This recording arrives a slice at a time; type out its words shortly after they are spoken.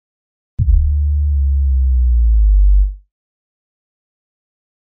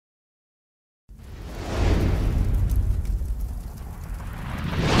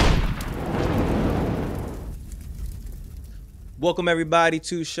Welcome everybody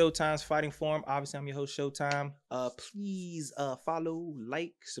to Showtime's Fighting Forum. Obviously, I'm your host, Showtime. Please follow,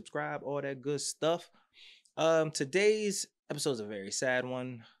 like, subscribe, all that good stuff. Today's episode is a very sad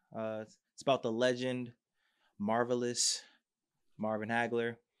one. It's about the legend, marvelous Marvin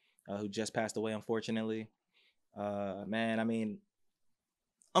Hagler, who just passed away, unfortunately. Unfortunately,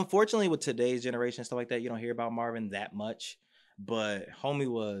 with today's generation and stuff like that, you don't hear about Marvin that much. But homie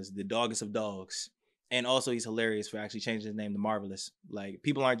was the doggest of dogs. And also, he's hilarious for actually changing his name to Marvelous. Like,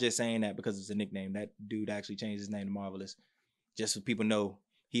 people aren't just saying that because it's a nickname. That dude actually changed his name to Marvelous. Just so people know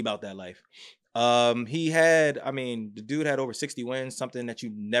he about that life. The dude had over 60 wins, something that you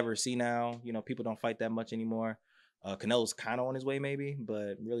never see now. You know, people don't fight that much anymore. Canelo's kind of on his way, maybe,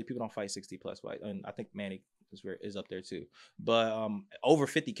 but really, people don't fight 60 plus fights. And I think Manny is up there too. But over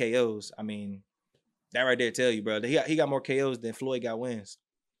 50 KOs. I mean, that right there tell you, bro. He got more KOs than Floyd got wins.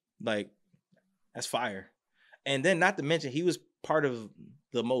 Like, that's fire. And then not to mention, he was part of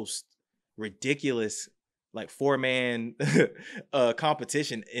the most ridiculous, like, four-man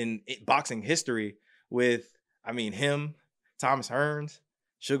competition in boxing history with, him, Thomas Hearns,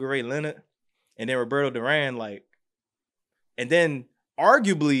 Sugar Ray Leonard, and then Roberto Duran, and then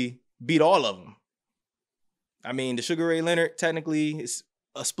arguably beat all of them. The Sugar Ray Leonard technically is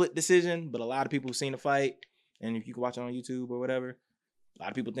a split decision, but a lot of people have seen the fight, and if you can watch it on YouTube or whatever, a lot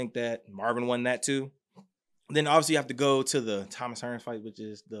of people think that Marvin won that too. Then obviously you have to go to the Thomas Hearns fight, which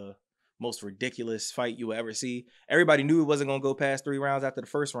is the most ridiculous fight you will ever see. Everybody knew it wasn't going to go past 3 rounds after the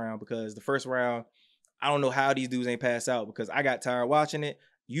first round, because the first round, I don't know how these dudes ain't passed out, because I got tired watching it.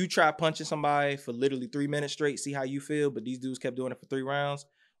 You try punching somebody for literally 3 minutes straight, see how you feel, but these dudes kept doing it for 3 rounds.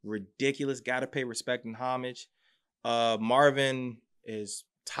 Ridiculous. Got to pay respect and homage. Marvin is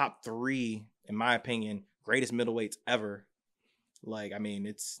top 3, in my opinion, greatest middleweights ever. I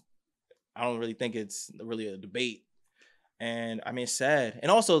don't really think it's really a debate. And it's sad.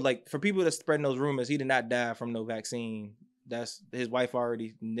 And also, for people that's spreading those rumors, he did not die from no vaccine. That's his wife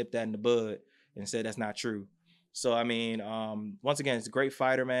already nipped that in the bud and said that's not true. So, once again, it's a great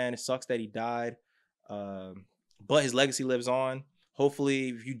fighter, man. It sucks that he died. But his legacy lives on. Hopefully,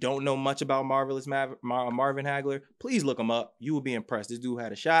 if you don't know much about Marvin Hagler, please look him up. You will be impressed. This dude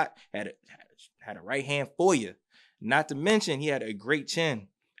had a shot, had a right hand for you. Not to mention, he had a great chin.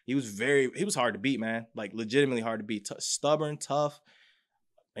 He was hard to beat, man. Like, legitimately hard to beat. Stubborn, tough.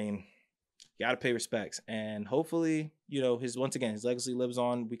 Gotta pay respects. And hopefully, his legacy lives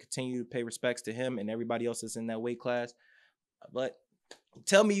on. We continue to pay respects to him and everybody else that's in that weight class. But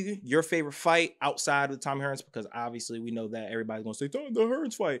tell me your favorite fight outside of the Tommy Hearns, because obviously we know that everybody's going to say, the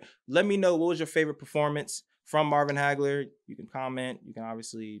Hearns fight. Let me know, what was your favorite performance from Marvin Hagler? You can comment. You can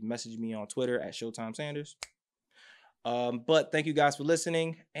obviously message me on Twitter at Showtime Sanders. But thank you guys for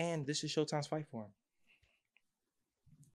listening, and this is Showtime's Fight Forum.